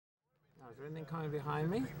Is there anything coming behind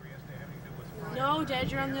me? No, Dad,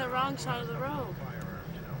 you're on the wrong side of the road.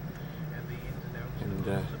 And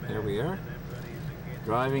there we are,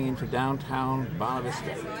 driving into downtown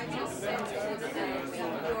Bonavista.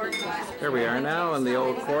 There we are now in the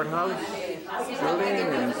old courthouse building,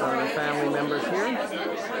 and some of the family members here.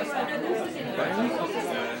 Friends.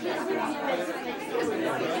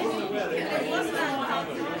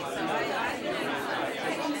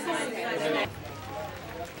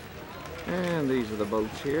 And these are the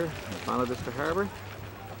boats here in Bonavista Harbor,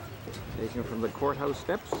 taken from the courthouse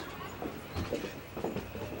steps.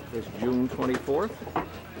 This June 24th,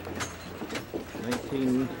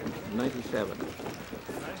 1997.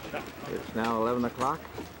 It's now 11 o'clock,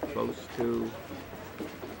 close to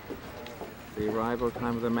the arrival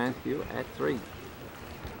time of the Matthew at 3.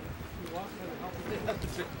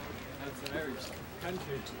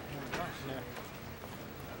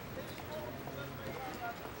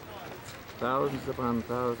 Thousands upon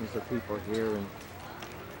thousands of people here in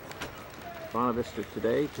Bonavista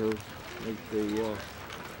today to meet the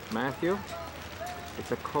Matthew.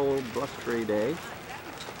 It's a cold, blustery day.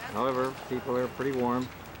 However, people are pretty warm.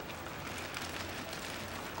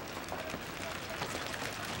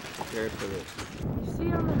 Prepared for this. You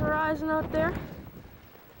see on the horizon out there?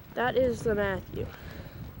 That is the Matthew.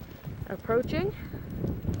 Approaching.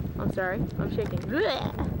 I'm sorry, I'm shaking.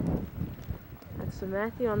 That's the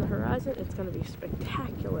Matthew on the horizon. It's going to be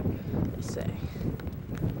spectacular, they say.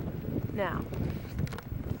 Now,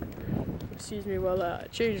 excuse me while I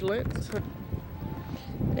change lens.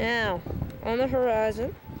 Now, on the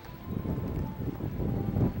horizon,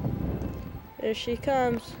 there she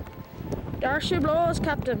comes. There she blows,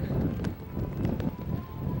 Captain.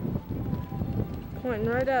 Pointing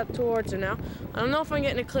right out towards her now. I don't know if I'm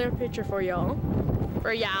getting a clear picture for y'all.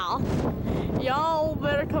 Y'all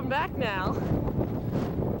better come back now.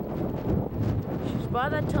 She's by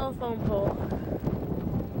that telephone pole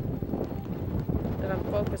that I'm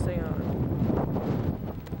focusing on.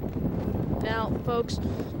 Now, folks,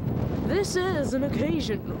 this is an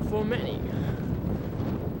occasion for many.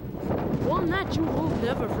 One that you will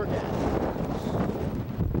never forget.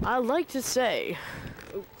 I like to say,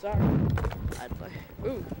 ooh, sorry.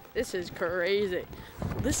 Ooh, this is crazy.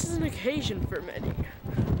 This is an occasion for many.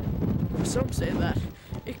 Some say that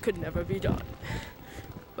it could never be done.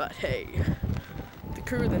 But hey, the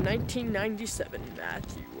crew of the 1997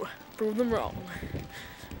 Matthew proved them wrong.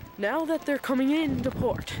 Now that they're coming into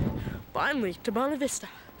port, finally to Bonavista,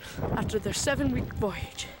 after their 7-week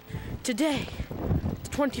voyage, today, the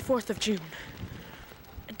 24th of June,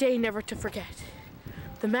 a day never to forget,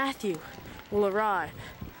 the Matthew will arrive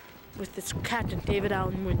with its captain, David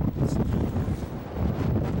Allen Wins.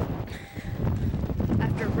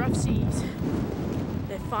 After rough seas,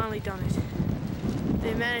 they've finally done it.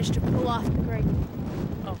 They managed to pull off the great,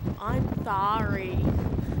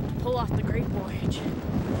 pull off the great voyage.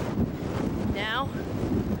 Now,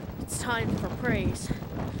 it's time for praise.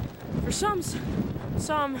 For some,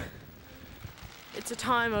 it's a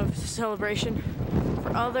time of celebration.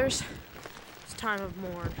 For others, it's a time of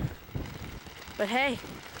mourn. But hey,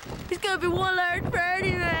 it's gonna be one large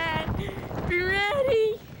party, man! Be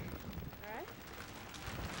ready! Alright.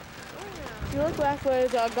 You look back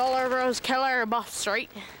with Gullar Rose Keller Buff Street.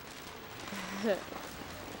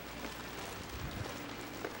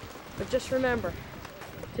 But just remember,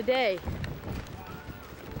 today,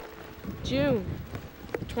 June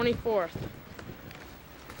 24th,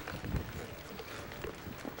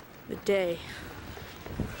 the day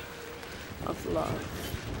of love.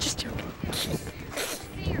 Just joking.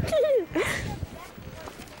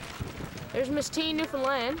 There's Miss T,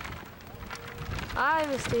 Newfoundland. Hi,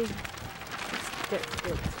 Miss T. Get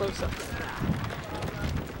close up.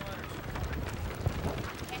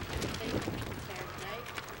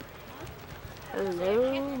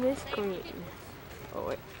 Hello, Miss Queen. Oh,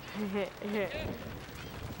 wait.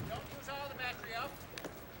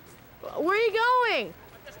 Where are you going?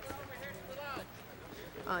 I'm just going over here to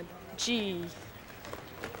the lodge. Gee.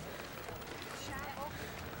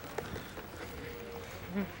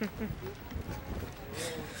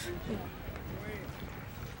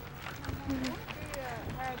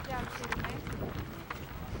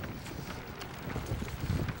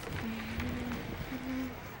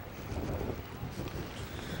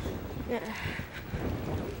 Yeah.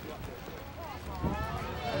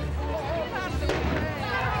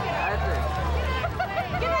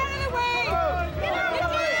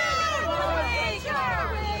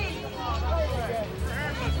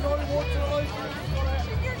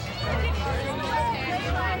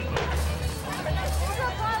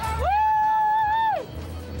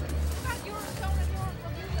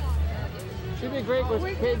 She'd be great with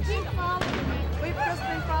kids. We've just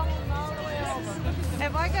been following all the way over.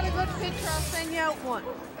 If I get a good picture, I'll send you out one.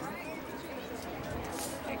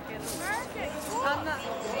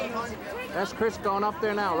 That's Chris going up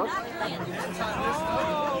there now, look.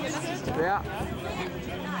 Yeah.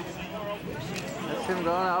 That's him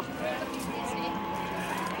going up.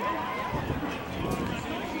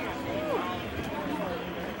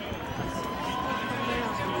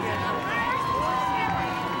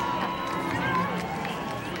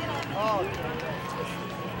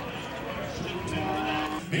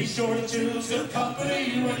 Be sure to choose good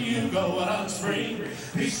company when you go on spring.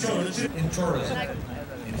 Be sure to choose in tourism.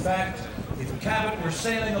 In fact, if a cabin were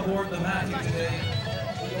sailing aboard the Matthew today,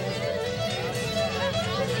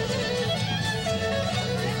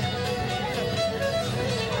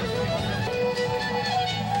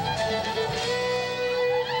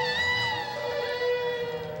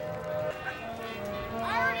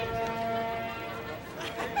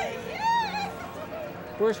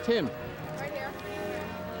 Where's Tim? Right here.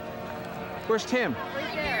 Where's Tim? Right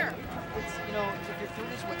here. It's, you know, if you're doing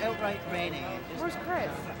this with outright raining, Where's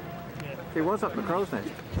Chris? He was up in the crow's nest.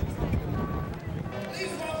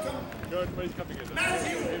 Please welcome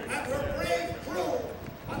Matthew and her brave crew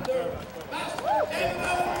under Master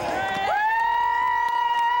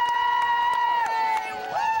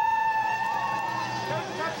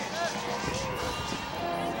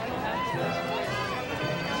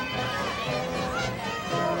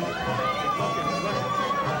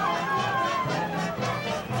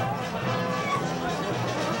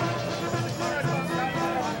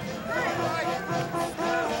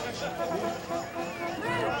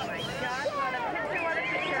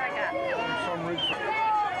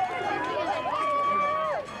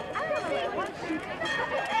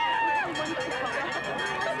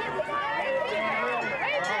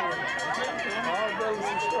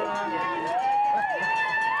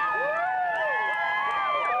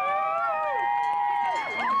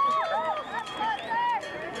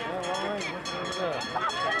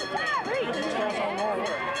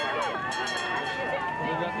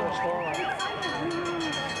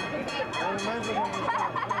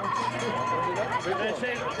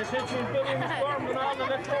They said she was building the farm and all the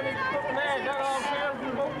next one is putting there. That all fails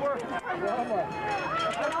and won't work.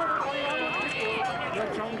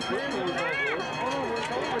 That's on the screen.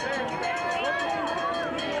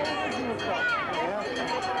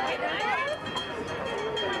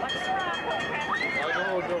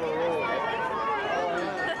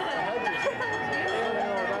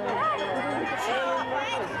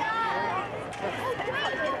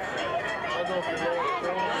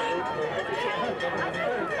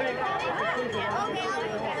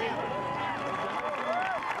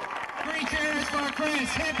 Three cheers for Chris.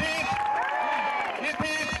 Hip hip. Hip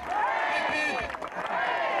hip. Hip hip.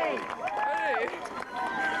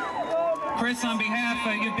 Chris, on behalf,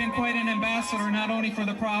 you've been quite an ambassador not only for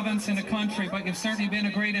the province and the country, but you've certainly been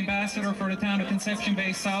a great ambassador for the town of Conception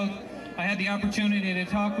Bay South. I had the opportunity to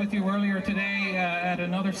talk with you earlier today at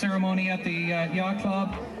another ceremony at the Yacht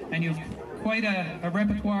Club, and you've quite a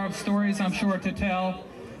repertoire of stories, I'm sure, to tell.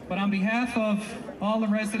 But on behalf of all the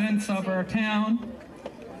residents of our town,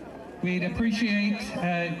 we'd appreciate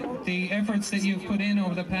the efforts that you've put in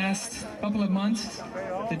over the past couple of months,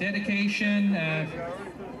 the dedication,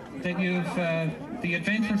 that you've, the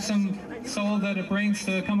adventuresome soul that it brings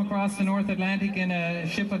to come across the North Atlantic in a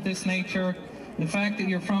ship of this nature, the fact that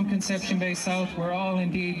you're from Conception Bay South. We're all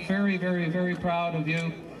indeed very, very, very proud of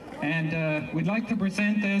you. And we'd like to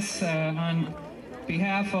present this on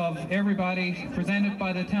behalf of everybody, presented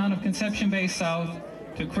by the town of Conception Bay South,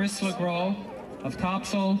 to Chris LeGros of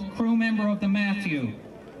Topsail, crew member of the Matthew,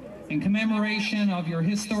 in commemoration of your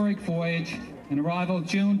historic voyage and arrival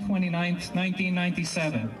June 29th,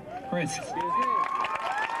 1997. Chris.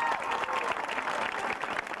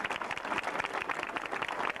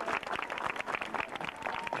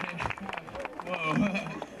 Whoa.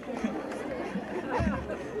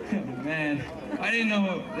 Man, I didn't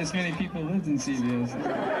know this many people lived in CBS.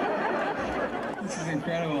 This is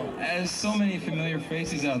incredible. There's so many familiar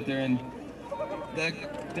faces out there, and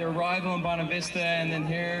their arrival in Bonavista and then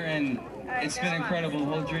here, and it's been incredible, the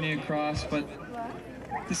whole journey across. But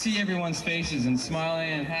to see everyone's faces and smiling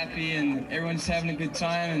and happy and everyone's having a good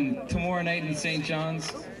time, and tomorrow night in St.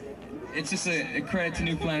 John's, it's just a credit to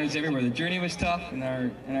Newfoundlanders everywhere. The journey was tough, and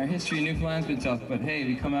our history in Newfoundland's been tough, but hey,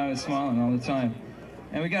 we come out smiling all the time.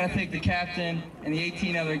 And we got to thank the captain and the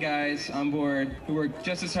 18 other guys on board who worked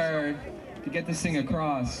just as hard to get this thing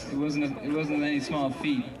across. It wasn't any small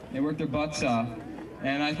feat. They worked their butts off.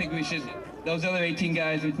 And I think we should, those other 18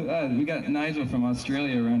 guys, we got Nigel from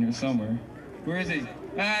Australia around here somewhere. Where is he?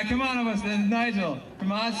 Come on, this is Nigel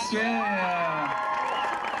from Australia.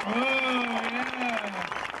 Oh,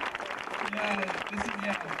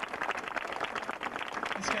 yeah.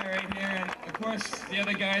 This guy right here, and of course the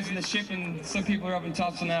other guys in the ship, and some people are up in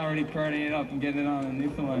Topsail now already partying it up and getting it on in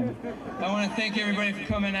Newfoundland. I want to thank everybody for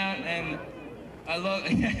coming out, and I love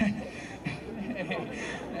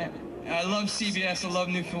I love CBS, I love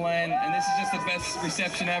Newfoundland, and this is just the best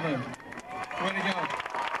reception ever. Way to go.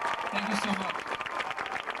 Thank you so much.